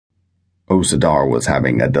Osadar was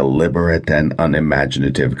having a deliberate and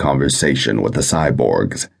unimaginative conversation with the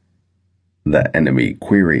cyborgs. The enemy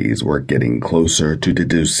queries were getting closer to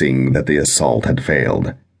deducing that the assault had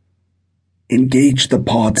failed. "Engage the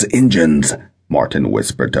pod's engines," Martin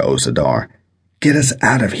whispered to Osadar. "Get us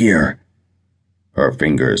out of here." Her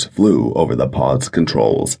fingers flew over the pod's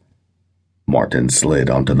controls. Martin slid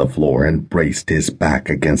onto the floor and braced his back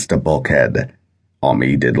against a bulkhead.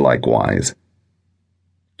 Ami did likewise.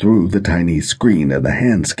 Through the tiny screen of the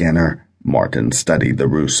hand scanner, Martin studied the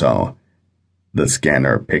Russo. The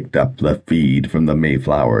scanner picked up the feed from the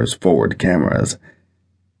Mayflower's forward cameras.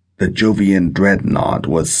 The Jovian dreadnought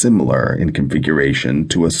was similar in configuration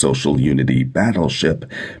to a Social Unity battleship,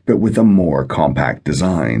 but with a more compact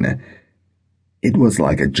design. It was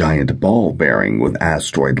like a giant ball bearing with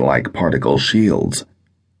asteroid-like particle shields.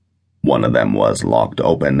 One of them was locked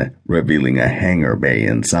open, revealing a hangar bay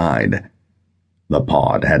inside. The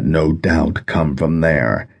pod had no doubt come from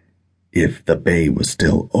there. If the bay was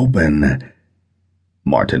still open...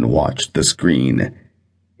 Martin watched the screen.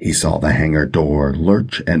 He saw the hangar door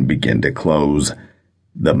lurch and begin to close.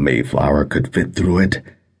 The Mayflower could fit through it.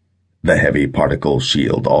 The heavy particle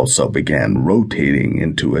shield also began rotating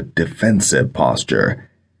into a defensive posture.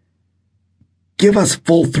 "Give us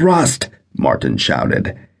full thrust!" Martin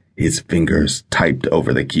shouted. His fingers typed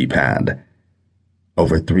over the keypad.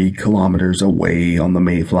 Over 3 kilometers away on the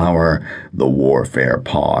Mayflower, the warfare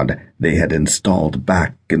pod they had installed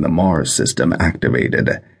back in the Mars system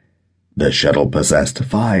activated. The shuttle possessed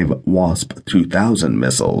 5 WASP 2000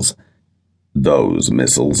 missiles. Those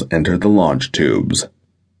missiles entered the launch tubes.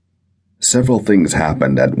 Several things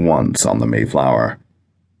happened at once on the Mayflower.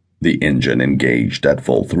 The engine engaged at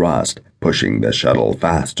full thrust, pushing the shuttle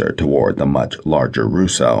faster toward the much larger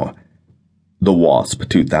Russo. The WASP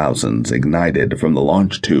 2000s ignited from the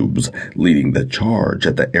launch tubes, leading the charge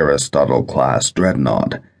at the Aristotle-class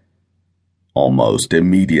dreadnought. Almost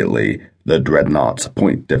immediately, the dreadnought's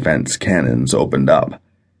point defense cannons opened up.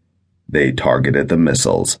 They targeted the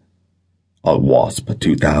missiles. A WASP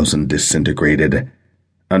 2000 disintegrated.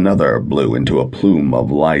 Another blew into a plume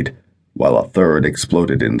of light, while a third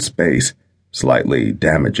exploded in space, slightly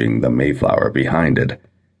damaging the Mayflower behind it.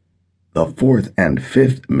 The 4th and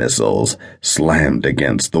 5th missiles slammed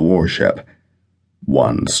against the warship.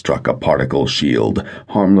 One struck a particle shield,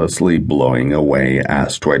 harmlessly blowing away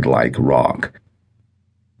asteroid-like rock.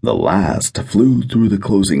 The last flew through the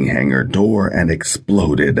closing hangar door and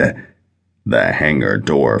exploded. The hangar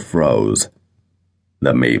door froze.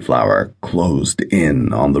 The Mayflower closed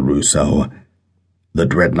in on the Russo. The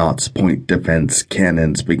dreadnought's point defense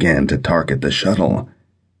cannons began to target the shuttle.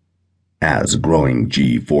 As growing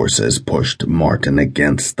G-forces pushed Martin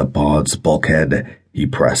against the pod's bulkhead, he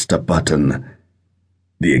pressed a button.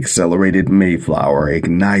 The accelerated Mayflower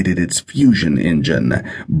ignited its fusion engine,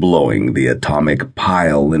 blowing the atomic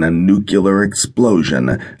pile in a nuclear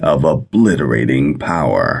explosion of obliterating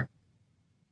power.